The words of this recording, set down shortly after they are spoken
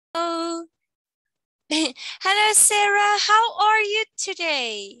Hello, Sarah. How are you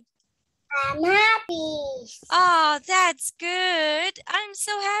today? I'm happy. Oh, that's good. I'm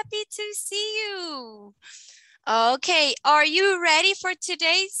so happy to see you. Okay, are you ready for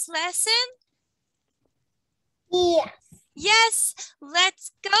today's lesson? Yes. Yes,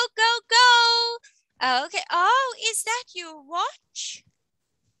 let's go, go, go. Okay. Oh, is that your watch?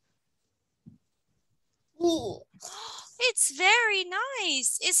 Yes. It's very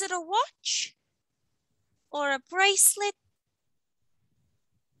nice. Is it a watch or a bracelet?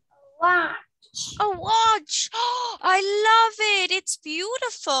 Watch. A watch. Oh, I love it. It's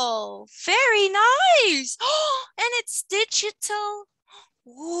beautiful. Very nice. Oh, and it's digital.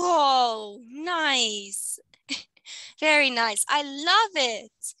 Whoa, nice. Very nice. I love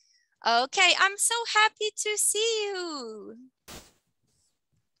it. Okay, I'm so happy to see you.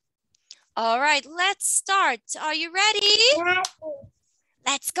 All right, let's start. Are you ready? Happy.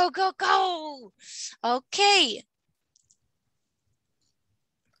 Let's go, go, go. Okay.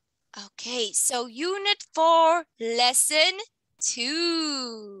 Okay, so Unit 4, Lesson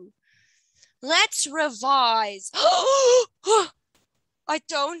 2. Let's revise. I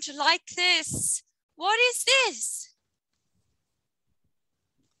don't like this. What is this?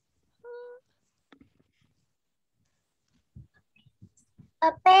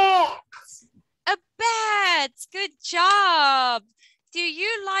 A bed. A bat. Good job. Do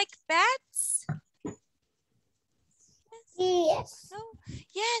you like bats? Yes. No?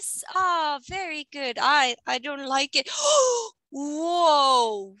 Yes. Ah, very good. I don't like it.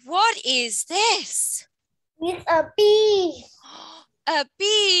 Whoa, what is this? It's a bee. A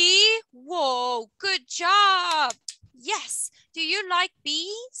bee? Whoa, good job. Yes. Do you like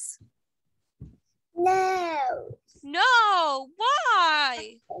bees? No. No.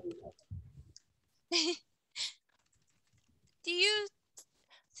 Why? Do you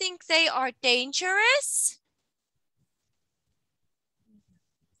think they are dangerous?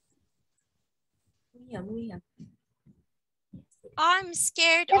 I'm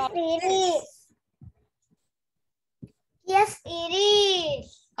scared Yes, of it this. is. Yes, it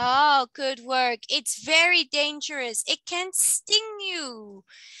is. Oh, good work. It's very dangerous. It can sting you.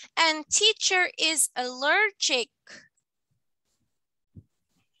 And teacher is allergic.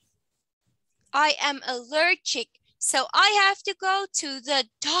 I am allergic. So I have to go to the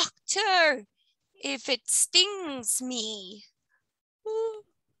doctor if it stings me.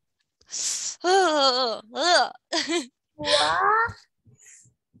 What?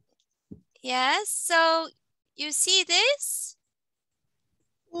 Yes, so you see this?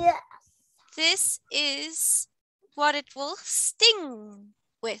 Yes. This is what it will sting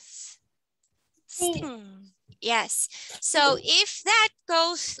with. Sting. Yes. So if that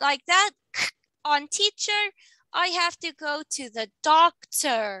goes like that on teacher, I have to go to the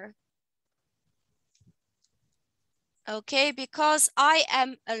doctor. Okay, because I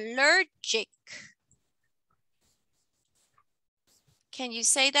am allergic. Can you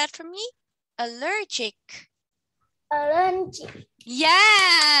say that for me? Allergic. Allergic.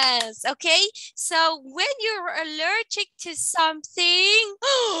 Yes. Okay. So when you're allergic to something,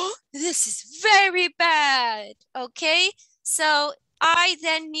 this is very bad. Okay. So I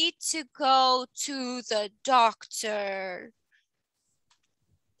then need to go to the doctor.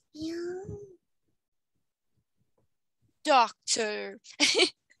 Doctor.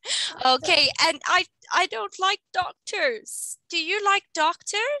 Okay. And I don't like doctors. Do you like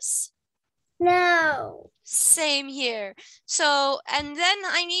doctors? No. Same here. So, and then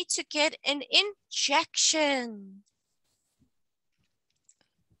I need to get an injection.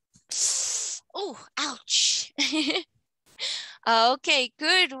 Oh, ouch. Okay,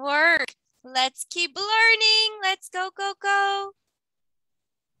 good work. Let's keep learning. Let's go, go, go.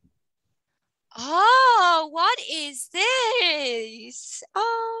 Oh, what is this?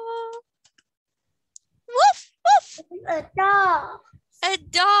 Oh, woof, woof. A dog. A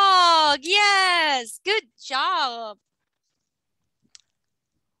dog. Yes, good job.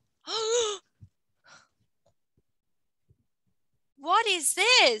 What is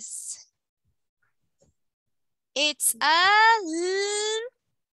this? It's a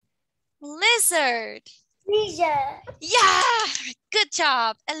lizard. Lizard. Yeah, good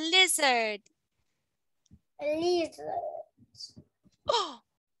job. A lizard. A lizard. Oh,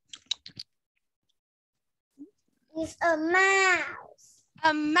 It's a mouse.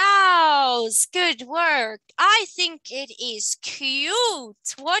 a mouse. Good work. I think it is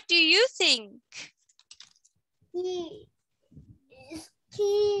cute. What do you think? He is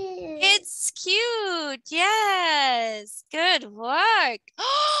cute. It's cute. Yes. Good work.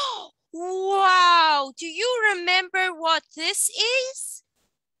 Wow. Do you remember what this is?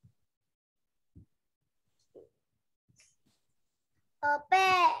 A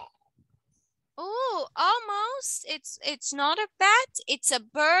bat. Oh, almost. It's not a bat. It's a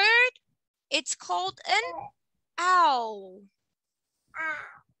bird. It's called an owl.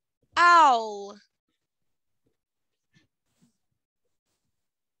 Owl. Owl.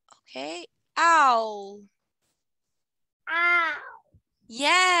 Okay, owl. Owl.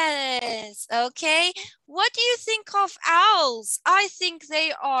 Yes, okay. What do you think of owls? I think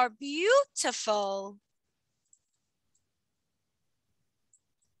they are beautiful.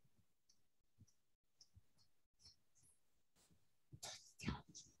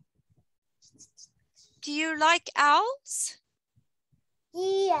 Do you like owls?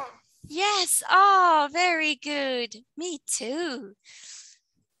 Yes. Yes, oh, very good. Me too.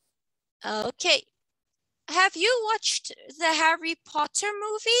 Okay. Have you watched the Harry Potter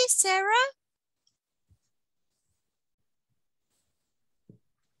movie, Sarah?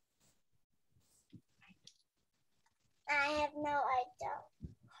 I have no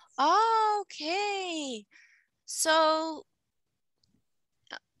idea. Okay. So,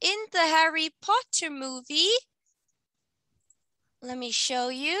 in the Harry Potter movie, let me show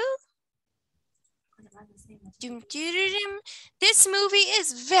you. This movie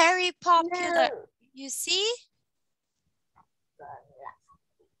is very popular. No. You see?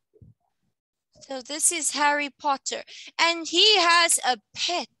 So this is Harry Potter, and he has a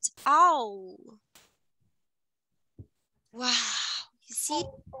pet owl. Wow, you see?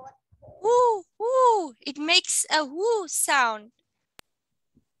 Woo, woo, it makes a woo sound.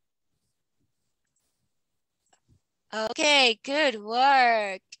 Okay, good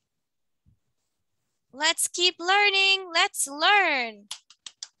work. Let's keep learning. Let's learn.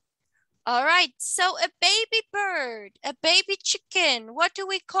 All right, so a baby bird, a baby chicken, what do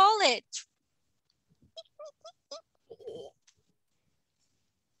we call it?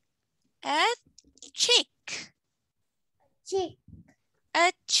 A chick. Chick.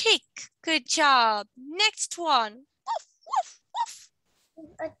 A chick. Good job. Next one. Woof, woof,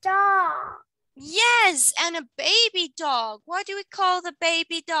 woof. A dog. Yes, and a baby dog. What do we call the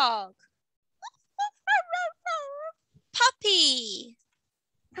baby dog? Puppy.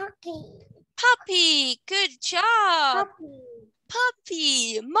 Puppy. Puppy. Good job. Puppy.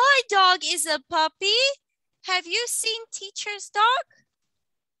 Puppy. My dog is a puppy. Have you seen teacher's dog?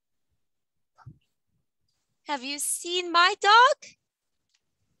 Have you seen my dog?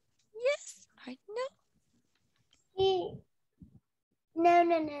 Yes, I know. No.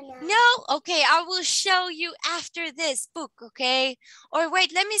 No? Okay, I will show you after this book, okay? Or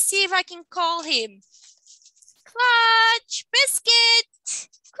wait, let me see if I can call him. Clutch, Biscuit,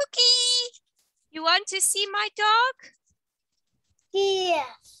 Cookie. You want to see my dog?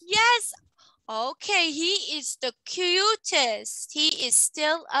 Yes. Yes. Okay, he is the cutest. He is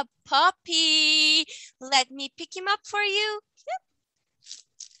still a puppy. Let me pick him up for you. Yep.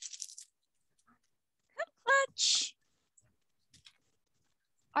 Come, Clutch.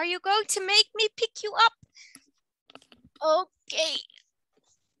 Are you going to make me pick you up? Okay.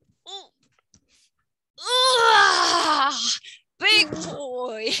 Ooh. Big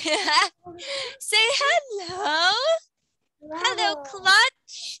boy. Say hello. Hello,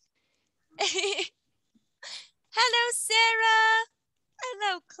 Clutch. Hello, Sarah.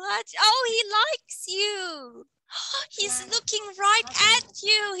 Hello, Clutch. Oh, he likes you. He's looking right at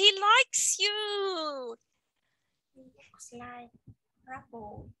you. He likes you.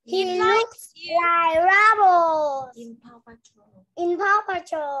 He likes looks you. like Rubble In Paw Patrol. in Paw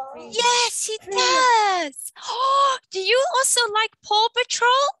Patrol. Yes, he does. Oh, do you also like Paw Patrol?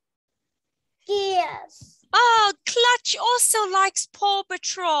 Yes. Oh, Clutch also likes Paw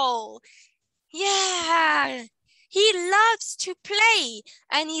Patrol. Yeah, he loves to play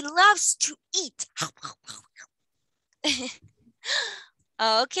and he loves to eat.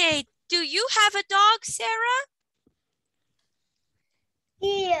 Okay, do you have a dog, Sarah?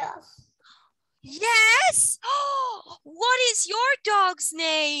 Yes. Yes. What is your dog's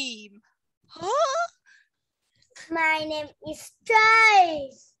name? Huh? My name is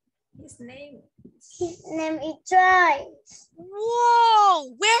Joyce. His name. His name is Joyce.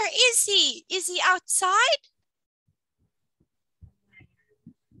 Whoa, where is he? Is he outside?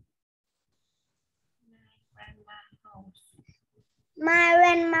 My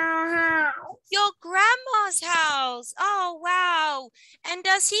grandma's house. Your grandma's house. Oh, wow. And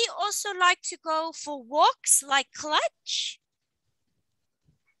does he also like to go for walks like Clutch?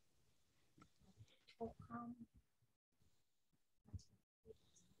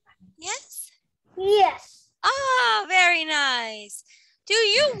 Yes? Yes. Ah, very nice. Do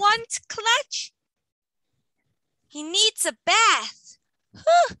you want Clutch? He needs a bath.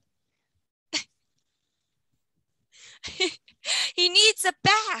 He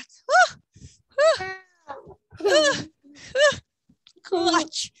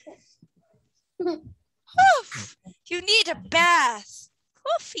bath.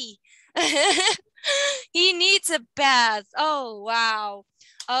 Coffee. He needs a bath. Oh, wow.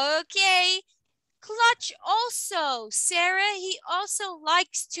 Okay. Clutch also. Sarah, he also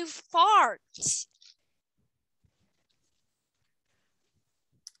likes to fart.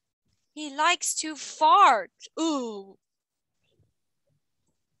 He likes to fart. Ooh.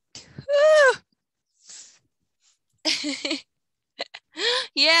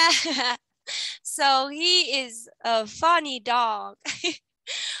 Yeah. So he is a funny dog.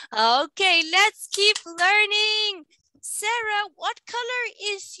 Okay, let's keep learning. Sarah, what color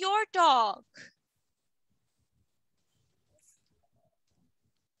is your dog?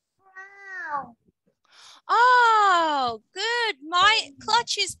 Wow. Oh, good. My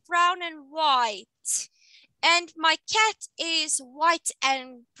Clutch is brown and white. And my cat is white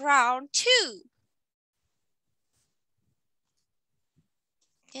and brown too.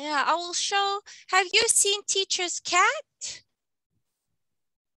 Yeah, I will show. Have you seen teacher's cat?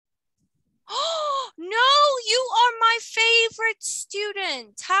 Oh, no, you are my favorite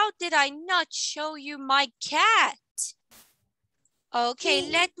student. How did I not show you my cat? Okay,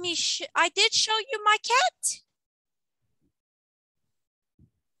 let me I did show you my cat.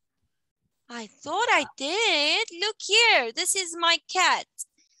 I thought I did. Look here, this is my cat.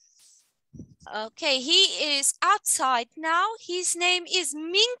 Okay, he is outside now. His name is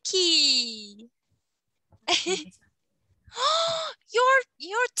Minky.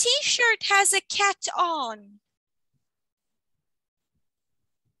 Your t-shirt has a cat on.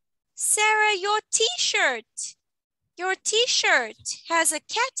 Sarah, your t-shirt has a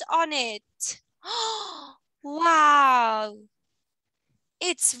cat on it. Wow.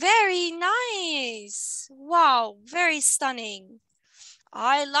 It's very nice. Wow, very stunning.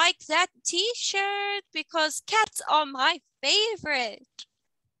 I like that t-shirt because cats are my favorite.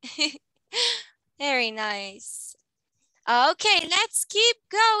 Very nice. Okay, let's keep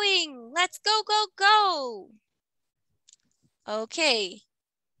going. Let's go, go, go. Okay.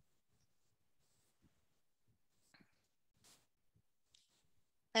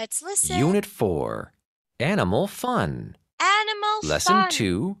 Let's listen. Unit 4, Animal Fun. Animal Lesson fun.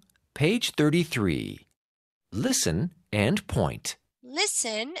 2, page 33. Listen and point.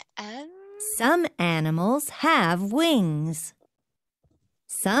 Listen and... Some animals have wings.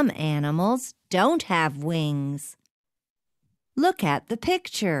 Some animals don't have wings. Look at the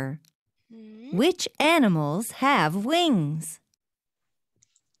picture. Which animals have wings?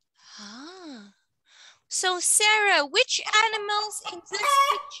 Ah. So, Sarah, which animals in this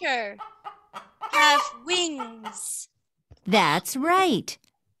picture have wings? That's right.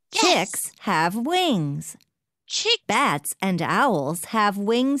 Yes. Chicks have wings. Chicks. Bats and owls have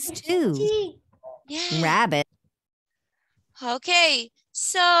wings too. Yeah. Rabbit. Okay,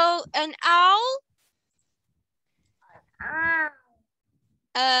 so an owl,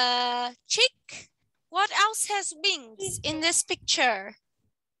 chick. What else has wings in this picture?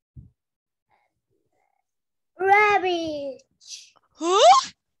 Rabbit.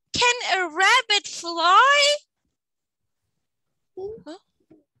 Huh? Can a rabbit fly? Huh?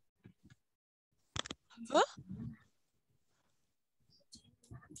 Huh?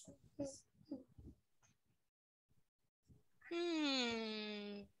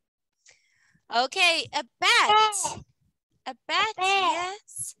 Okay, a bat. A bat,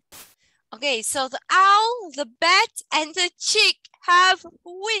 yes. Okay, so the owl, the bat, and the chick have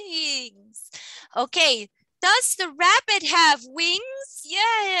wings. Okay, does the rabbit have wings?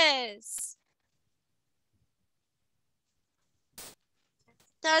 Yes.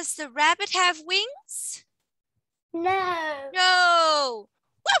 Does the rabbit have wings? No. No.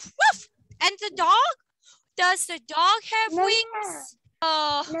 Woof, woof. And the dog? Does the dog have wings?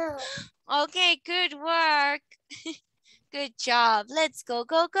 Oh, No. okay, good work. Good job. Let's go,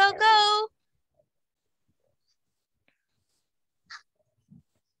 go, go, go.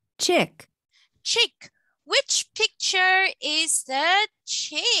 Chick. Chick. Which picture is the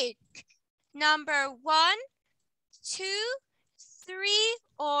chick? Number 1, 2, 3,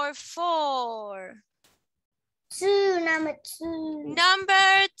 or 4? 2, number 2.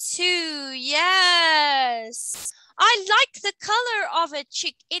 Number 2, yes. I like the color of a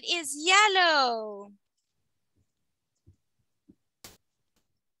chick. It is yellow.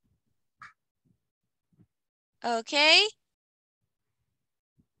 Okay.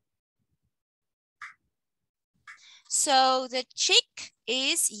 So the chick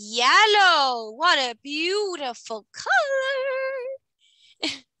is yellow. What a beautiful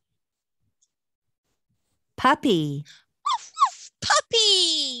color. Puppy. Woof, woof,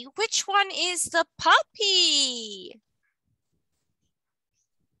 puppy. Which one is the puppy?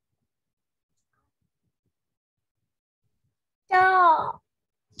 Dog.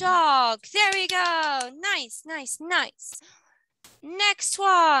 Dog. There we go. Nice, nice, nice. Next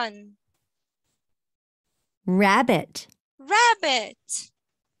one. Rabbit. Rabbit.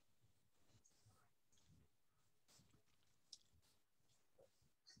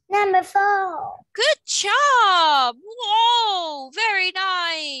 Number 4. Good job. Whoa, very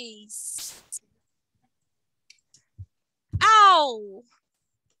nice. Ow.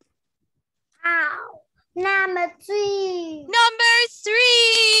 Ow. Number 3. Number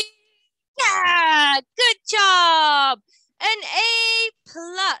 3. Yeah, good job. An A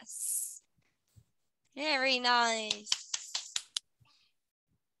plus. Very nice.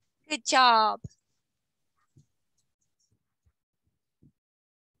 Good job.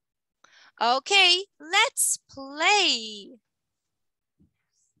 Okay, let's play.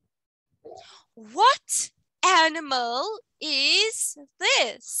 What animal is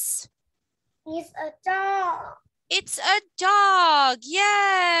this? It's a dog. It's a dog,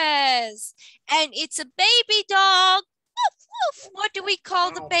 yes. And it's a baby dog. Woof, woof. What do we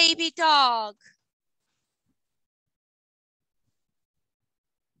call the baby dog?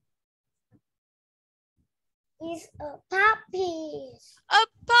 It's a puppy. A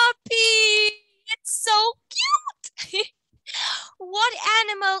puppy. It's so cute. What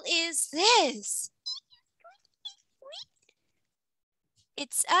animal is this?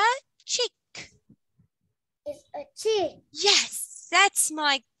 It's a chick. It's a chick. Yes, that's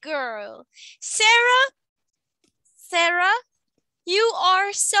my girl. Sarah, you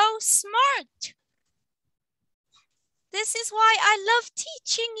are so smart. This is why I love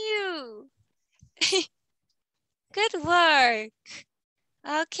teaching you. Good work.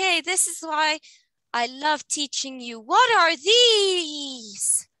 Okay, this is why I love teaching you. What are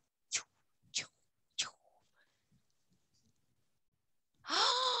these?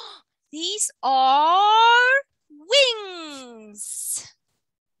 These are wings.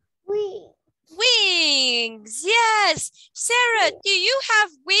 Wings, yes. Sarah, do you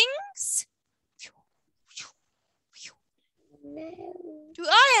have wings? No. Do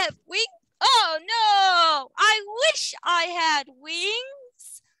I have wings? Oh no, I wish I had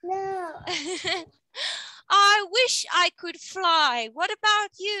wings. No. I wish I could fly. What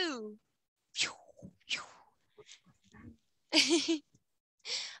about you?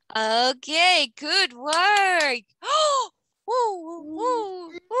 Okay, good work. Woo,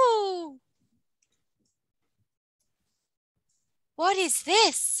 woo, woo. What is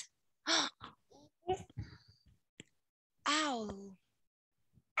this? Owl.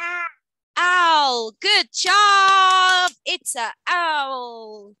 Ah. Owl. Good job. It's an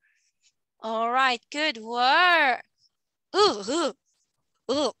owl. All right, good work. Ooh, ooh,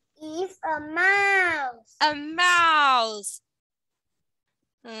 ooh. It's a mouse. A mouse.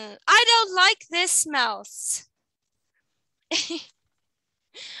 I don't like this mouse.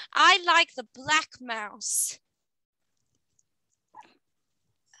 I like the black mouse.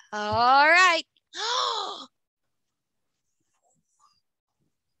 All right.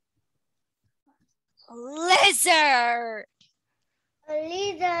 Lizard. A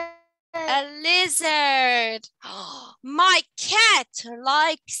lizard. A lizard. My cat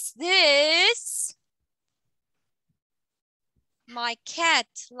likes this. My cat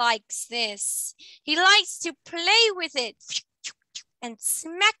likes this. He likes to play with it and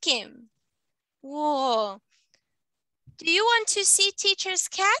smack him. Whoa. Do you want to see teacher's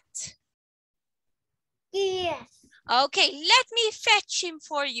cat? Yes. Okay, let me fetch him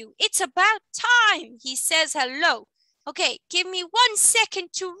for you. It's about time he says hello. Okay, give me 1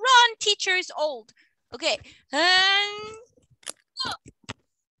 second to run. Teacher is old. Okay, and...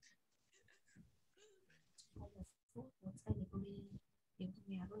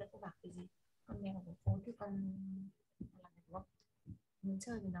 Muốn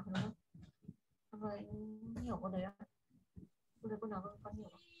chơi thì nào không? Xong rồi anh hiểu con đấy không? Con nào con hiểu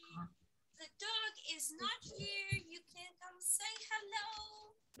không? The dog is not here. You can come say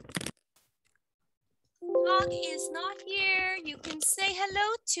hello. Dog is not here. You can say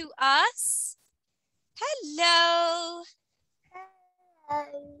hello to us. Hello.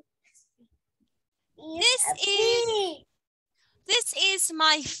 This is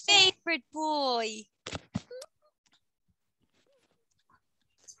my favorite boy.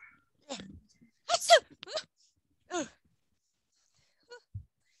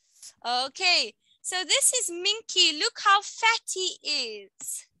 Okay, so this is Minky. Look how fat he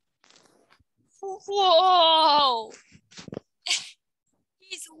is. Whoa!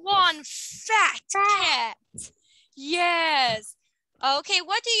 He's one fat cat. Yes. Okay,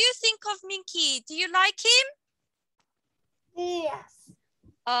 what do you think of Minky? Do you like him? Yes.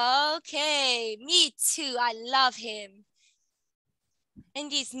 Okay, me too. I love him.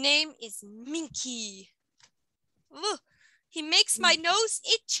 And his name is Minky. Ooh, he makes my nose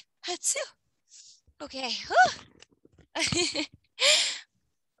itch. Achoo. Okay.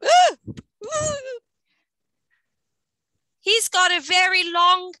 He's got a very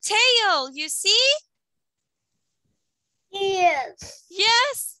long tail, you see? Yes.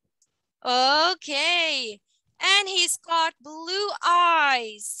 Yes. Okay. And he's got blue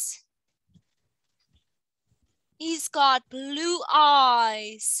eyes. He's got blue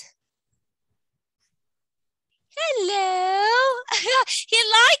eyes. Hello. He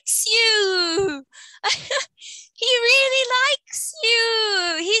likes you. He really likes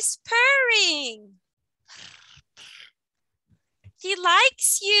you. He's purring. He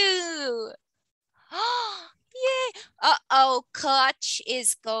likes you. Yay. Uh-oh, Clutch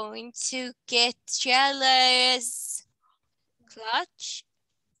is going to get jealous. Clutch.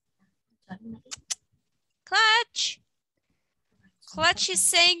 Clutch. Clutch is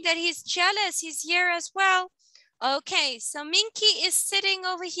saying that he's jealous. He's here as well. Okay, so Minky is sitting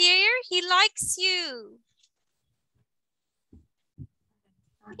over here. He likes you.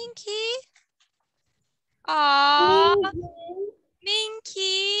 Minky. Aww,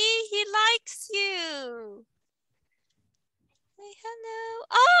 Minky, he likes you. Say hello.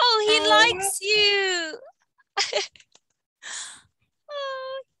 Oh, he likes you.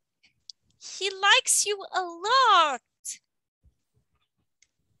 Oh, he likes you a lot.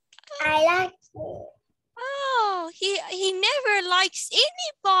 I like it. Oh, he never likes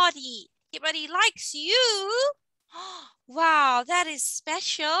anybody, but he likes you. Wow, that is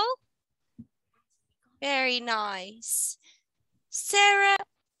special. Very nice. Sarah,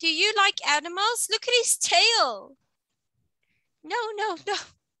 do you like animals? Look at his tail. No, no, no.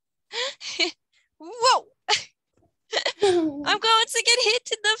 Whoa. I'm going to get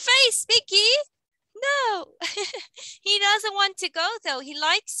hit in the face, Mickey. No. He doesn't want to go, though. He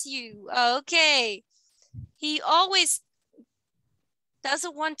likes you. Okay. He always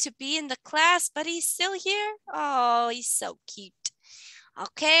doesn't want to be in the class, but he's still here. Oh, he's so cute.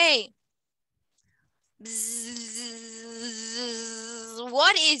 Okay. Bzzz.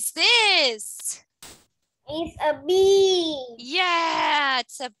 What is this? It's a bee. Yeah,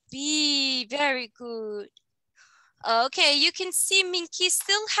 it's a bee. Very good. Okay, you can see Minky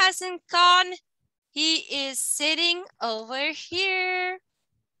still hasn't gone. He is sitting over here.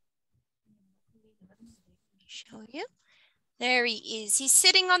 Show you. There he is. He's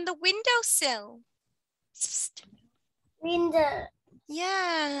sitting on the windowsill. Psst. Window.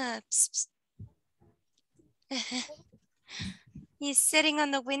 Yeah. Psst, psst. He's sitting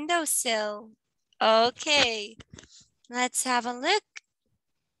on the windowsill. Okay, let's have a look.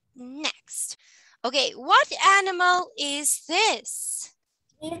 Next. Okay, what animal is this?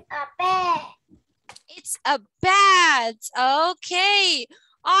 It's a bat. It's a bat. Okay,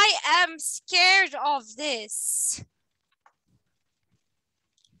 I am scared of this.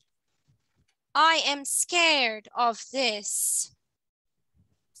 I am scared of this.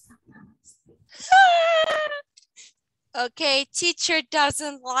 Okay, teacher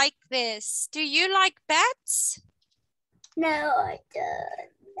doesn't like this. Do you like bats? No, I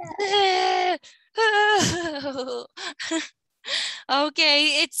don't.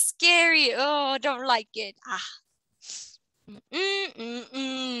 Okay, it's scary. Oh, I don't like it.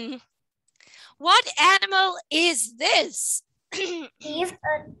 What animal is this? It's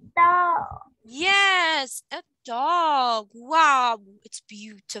a dog. Yes, a dog. Wow, it's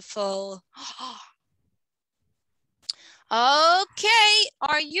beautiful. Okay,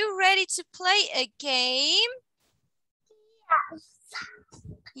 are you ready to play a game?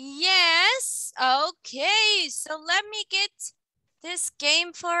 Yes. Okay, so let me get this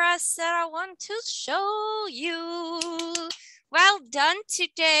game for us that I want to show you. Well done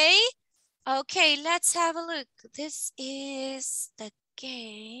today. Okay, let's have a look. This is the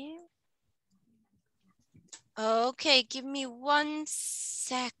game. Okay, give me 1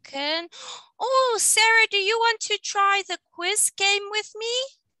 second. Oh, Sarah, do you want to try the quiz game with me?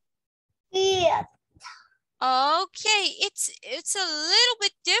 Yes. Okay, it's a little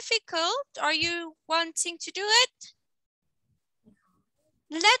bit difficult. Are you wanting to do it?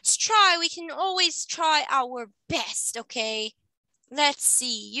 Let's try. We can always try our best, okay? Let's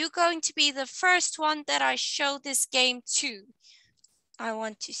see. You're going to be the first one that I show this game to. I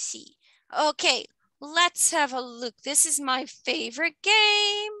want to see. Okay, let's have a look. This is my favorite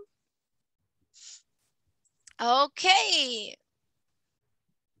game. Okay.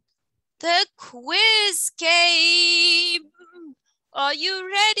 The quiz game. Are you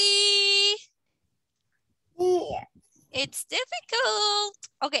ready? Yes. It's difficult.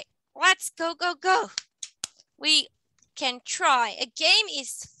 Okay, let's go, go, go. We can try. A game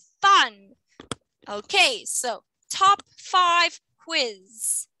is fun. Okay, so top 5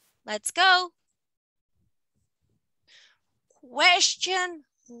 quiz. Let's go. Question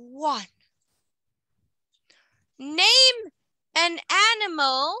 1. Name an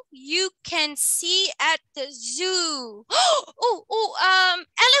animal you can see at the zoo.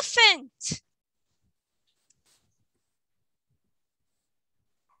 Elephant.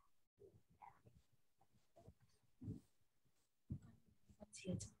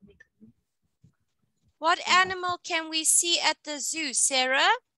 What animal can we see at the zoo,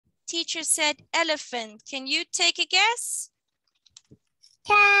 Sarah? Teacher said elephant. Can you take a guess?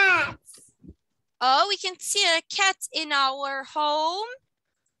 Cat. Oh, we can see a cat in our home.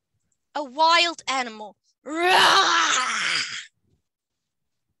 A wild animal. Rabbit.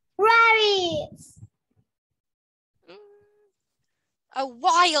 A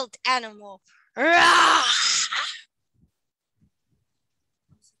wild animal.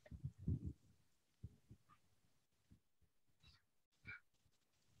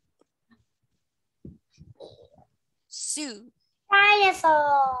 Zoo.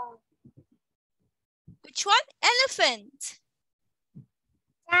 Dinosaur. Which one? Elephant.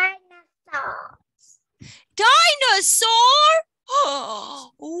 Dinosaur. Dinosaur?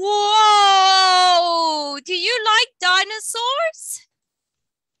 Whoa! Do you like dinosaurs?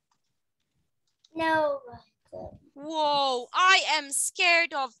 No. Whoa, I am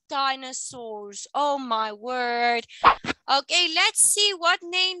scared of dinosaurs. Oh my word. Okay, let's see what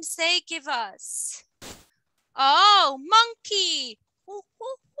names they give us. Oh, monkey.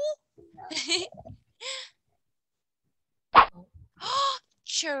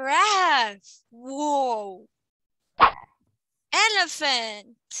 Giraffe. Whoa.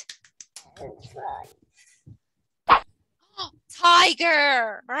 Elephant.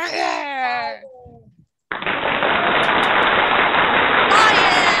 Tiger.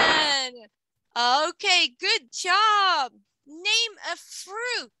 Lion. Okay, good job. Name a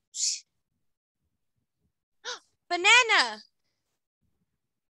fruit. Banana.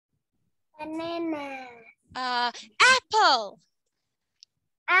 Banana. Apple.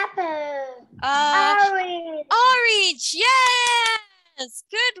 Apple. Orange. Orange. Yes.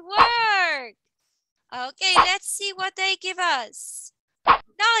 Good work. Okay, let's see what they give us.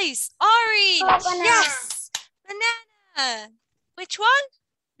 Nice. Orange. Coconut. Yes. Banana. Which one?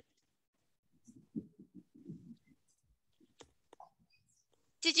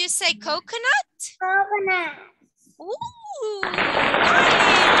 Did you say coconut? Coconut. Ooh,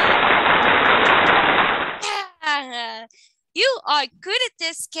 nice. You are good at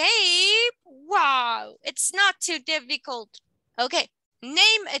this game. Wow, it's not too difficult. Okay,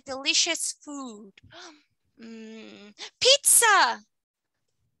 name a delicious food. Pizza.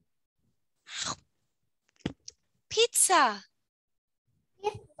 Pizza.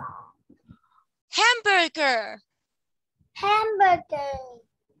 Pizza. Hamburger. Hamburger.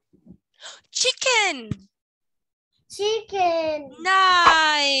 Chicken. Chicken.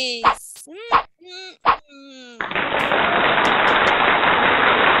 Nice.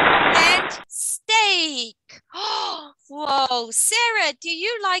 And steak. Whoa, Sarah, do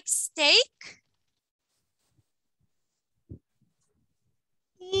you like steak?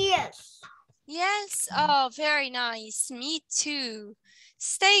 Yes. Yes. Oh, very nice. Me too.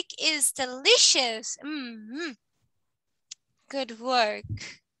 Steak is delicious. Good work.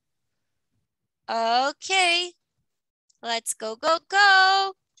 Okay. Let's go, go,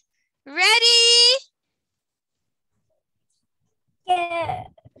 go. Ready? Yeah.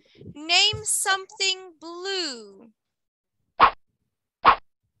 Name something blue.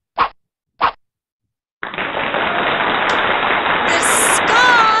 The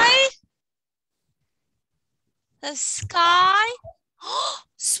sky. The sky.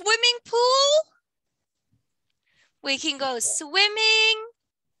 Swimming pool. We can go swimming.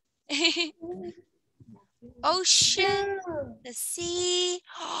 Ocean. The sea.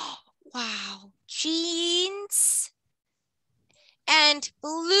 Wow. Jeans. And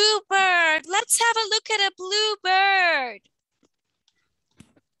bluebird. Let's have a look at a bluebird.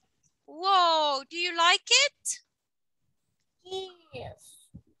 Whoa, do you like it? Yes.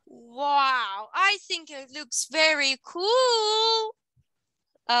 Wow, I think it looks very cool.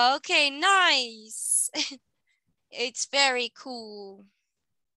 Okay, nice. It's very cool.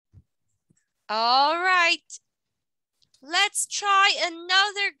 All right. Let's try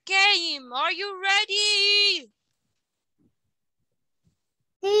another game. Are you ready?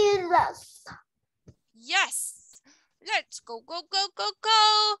 Jesus. Yes. Let's go, go, go, go,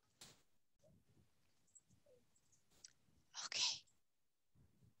 go. Okay.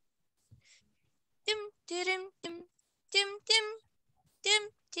 Dum, dum, dum. dim, dim, dim,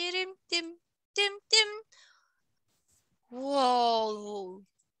 dim, dim, dim, dim. Whoa.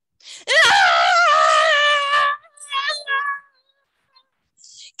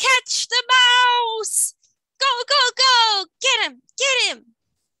 Catch the mouse. Go, go, go. Get him, get him.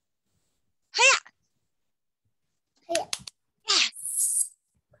 Hiya. Hiya. Yes.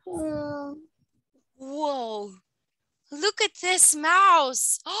 Um, Whoa. Look at this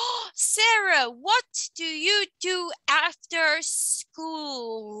mouse. Oh, Sarah, what do you do after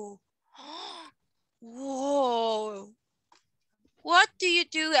school? Whoa. What do you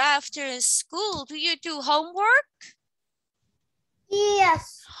do after school? Do you do homework?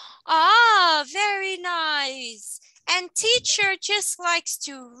 yes. Ah, very nice. And teacher just likes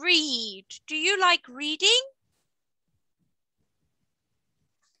to read. Do you like reading?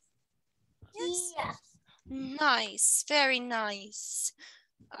 Yes. Nice, very nice.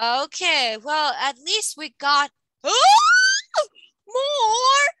 Okay, well, at least we got more.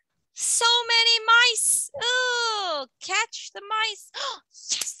 So many mice. Oh, catch the mice.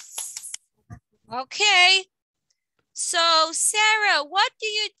 Yes. Okay. So, Sarah, what do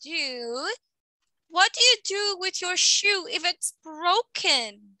you do? What do you do with your shoe if it's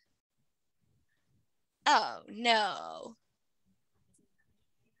broken? Oh, no.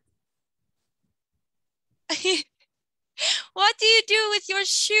 What do you do with your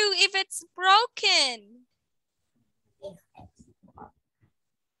shoe if it's broken?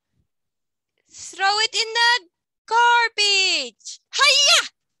 Throw it in the garbage. Hiya!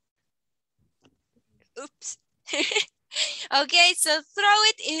 Oops. Okay, so throw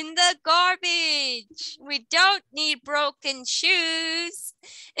it in the garbage. We don't need broken shoes.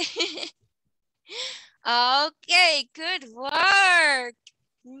 Okay, good work.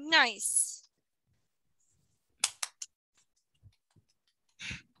 Nice.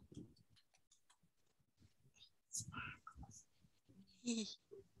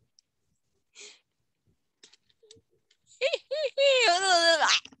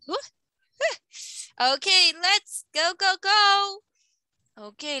 Okay, let's go, go, go.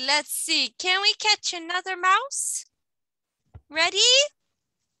 Okay, let's see. Can we catch another mouse? Ready?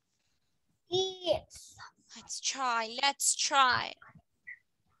 Yes. Let's try, let's try.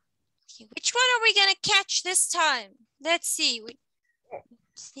 Okay, which one are we gonna catch this time? Let's see. We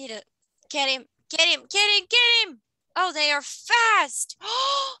just need to get him, get him, get him, get him. Oh, they are fast.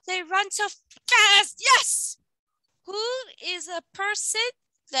 Oh, they run so fast. Yes. Who is a person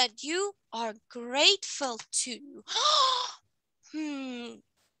that you are grateful to?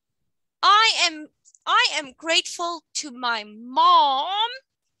 I am grateful to my mom.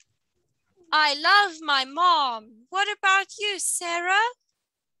 I love my mom. What about you, Sarah?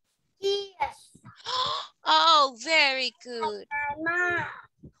 Yes. Oh, very good. Mama.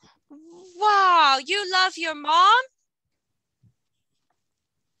 Wow, you love your mom?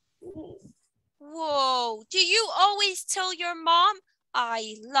 Whoa, do you always tell your mom,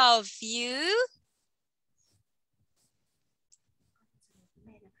 I love you?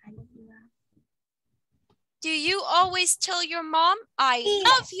 Do you always tell your mom, I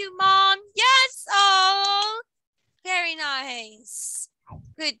love you, mom? Yes, oh, very nice.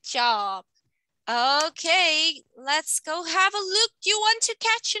 Good job. Okay, let's go have a look. Do you want to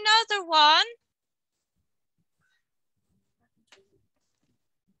catch another one?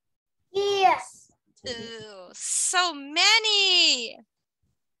 Yes. Ooh, so many.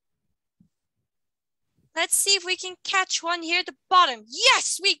 Let's see if we can catch one here at the bottom.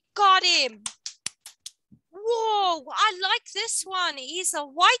 Yes, we got him. Whoa, I like this one. He's a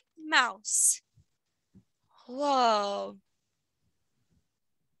white mouse. Whoa.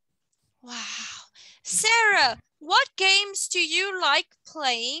 Wow. Sarah, what games do you like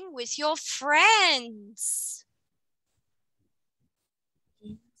playing with your friends?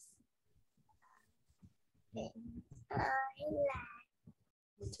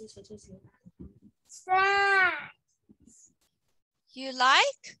 You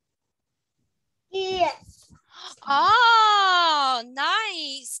like? Yes. Oh,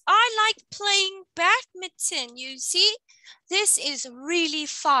 nice. I like playing badminton. You see, this is really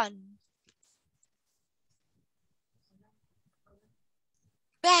fun.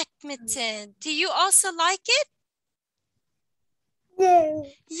 Badminton. Do you also like it? No.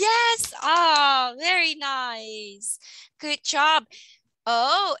 Yes. Ah, very nice. Good job.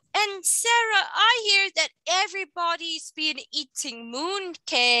 Oh, and Sarah, I hear that everybody's been eating moon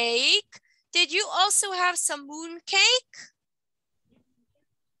cake. Did you also have some moon cake?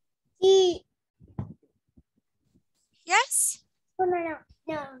 Yes? No, no, no,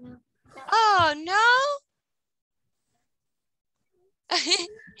 no, no. Oh, no?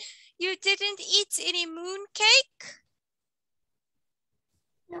 You didn't eat any moon cake?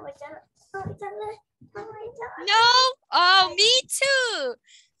 No? Oh, me too.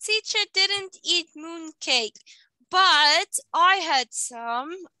 Teacher didn't eat mooncake, but I had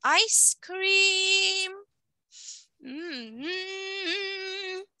some ice cream.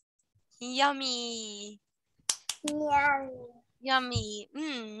 Mm-hmm. Yummy. Yummy.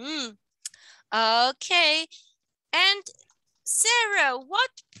 Mm-hmm. Okay. And Sarah,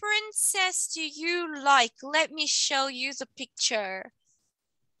 what princess do you like? Let me show you the picture.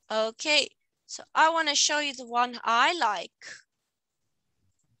 Okay, so I want to show you the one I like.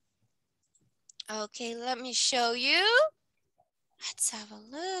 Okay, let me show you. Let's have a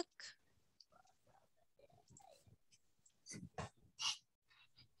look.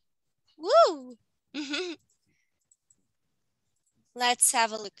 Woo! Let's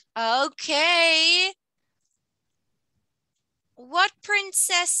have a look. Okay. What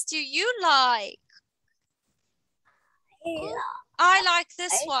princess do you like? I like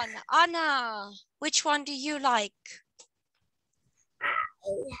this one, Anna. Which one do you like?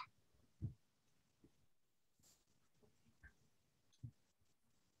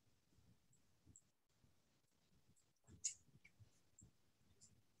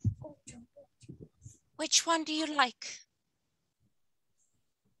 Which one do you like?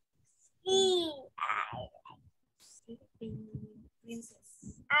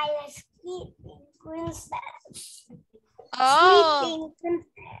 I like sleeping princess. Oh. Sleeping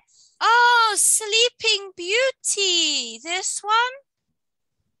princess. Oh, Sleeping Beauty. This one?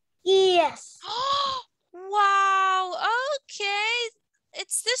 Yes. Wow. Okay.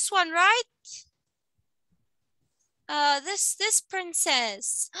 It's this one, right? This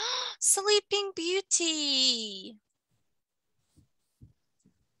princess. Sleeping Beauty.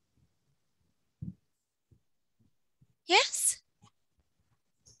 Yes?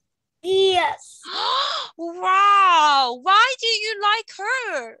 Yes. Wow. Why do you like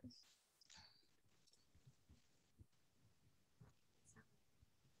her?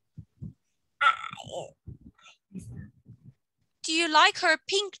 Do you like her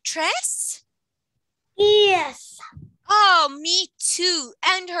pink dress? Yes. Oh, me too.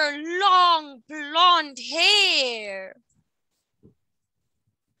 And her long blonde hair.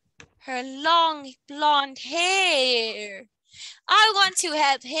 Her long blonde hair. I want to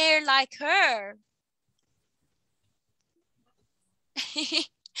have hair like her.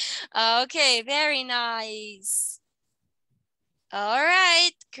 Okay, very nice. All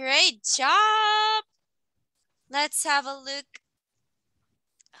right, great job. Let's have a look.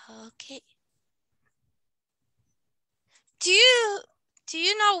 Okay. Do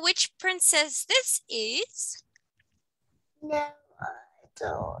you know which princess this is? No, I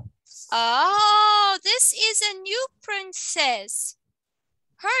don't. Oh, this is a new princess.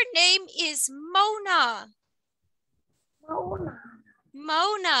 Her name is Mona.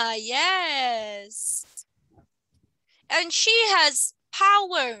 Mona, yes. And she has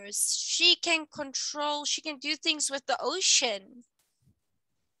powers. She can control, she can do things with the ocean.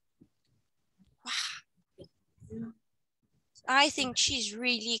 Wow. I think she's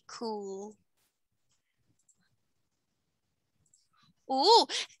really cool. Ooh,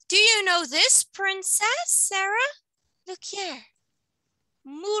 do you know this princess, Sarah? Look here.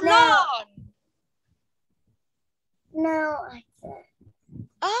 Mulan. No, I don't.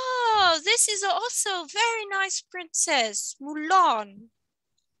 Oh, this is also very nice princess, Mulan.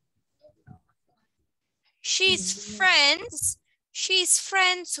 She's friends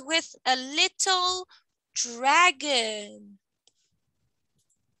with a little dragon.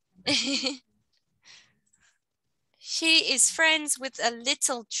 She is friends with a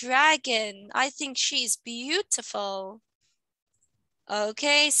little dragon. I think she's beautiful.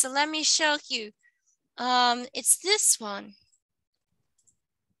 Okay, so let me show you. It's this one.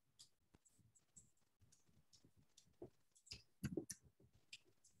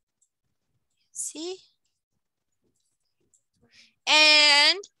 See?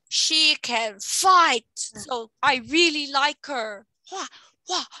 And she can fight. So I really like her. Wah,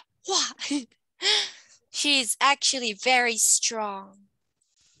 wah, wah. She's actually very strong.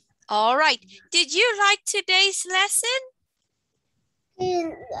 All right. Did you like today's lesson?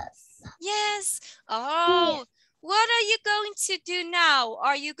 Yes. Yes. Oh, yes. What are you going to do now?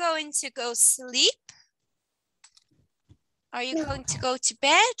 Are you going to go sleep? Are you going to go to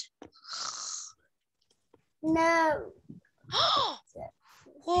bed? No.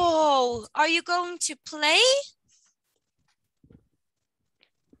 Whoa. Are you going to play?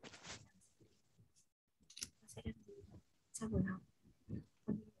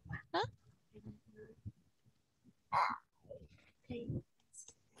 Huh?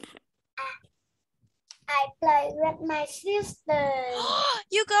 I play with my sister.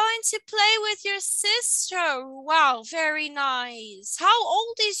 You're going to play with your sister. Wow, very nice. How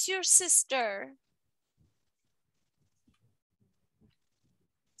old is your sister?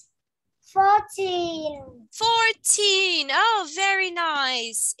 14. 14. Oh, very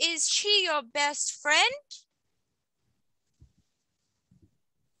nice. Is she your best friend?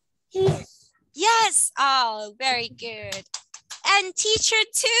 Yes. Yes. Oh, very good. And teacher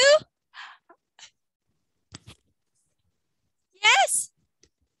too? Yes.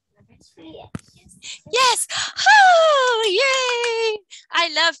 Yes. Oh, yay.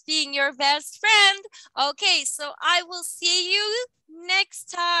 I love being your best friend. Okay, so I will see you next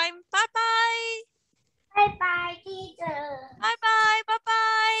time. Bye-bye. Bye bye, teacher. Bye-bye.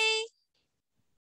 Bye-bye.